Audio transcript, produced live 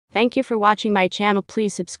Thank you for watching my channel.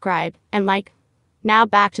 Please subscribe and like. Now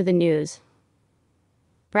back to the news.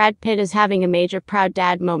 Brad Pitt is having a major proud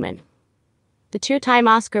dad moment. The two-time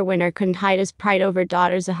Oscar winner couldn't hide his pride over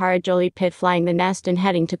daughter Zahara Jolie-Pitt flying the nest and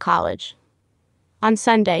heading to college. On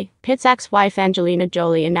Sunday, Pitt's ex-wife Angelina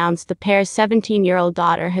Jolie announced the pair's 17-year-old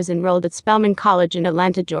daughter has enrolled at Spelman College in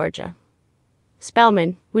Atlanta, Georgia.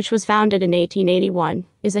 Spelman, which was founded in 1881,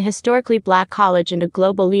 is a historically black college and a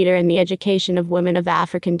global leader in the education of women of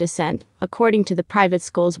African descent, according to the private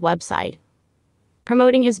school's website.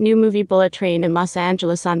 Promoting his new movie Bullet Train in Los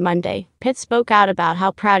Angeles on Monday, Pitt spoke out about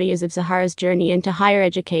how proud he is of Zahara's journey into higher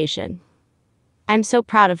education. "I'm so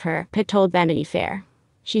proud of her," Pitt told Vanity Fair.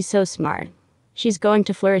 "She's so smart. She's going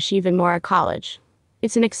to flourish even more at college.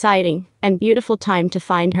 It's an exciting and beautiful time to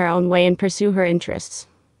find her own way and pursue her interests.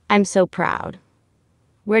 I'm so proud.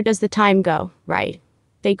 Where does the time go, right?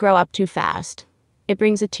 They grow up too fast. It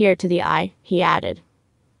brings a tear to the eye," he added.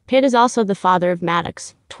 Pitt is also the father of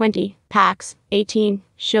Maddox, 20, Pax, 18,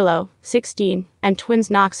 Shiloh, 16, and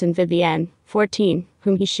twins Knox and Vivienne, 14,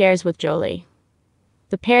 whom he shares with Jolie.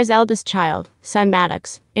 The pair's eldest child, son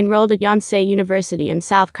Maddox, enrolled at Yonsei University in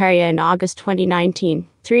South Korea in August 2019,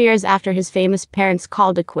 3 years after his famous parents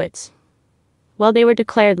called it quits. While they were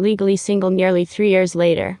declared legally single nearly 3 years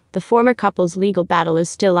later, the former couple's legal battle is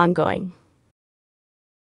still ongoing.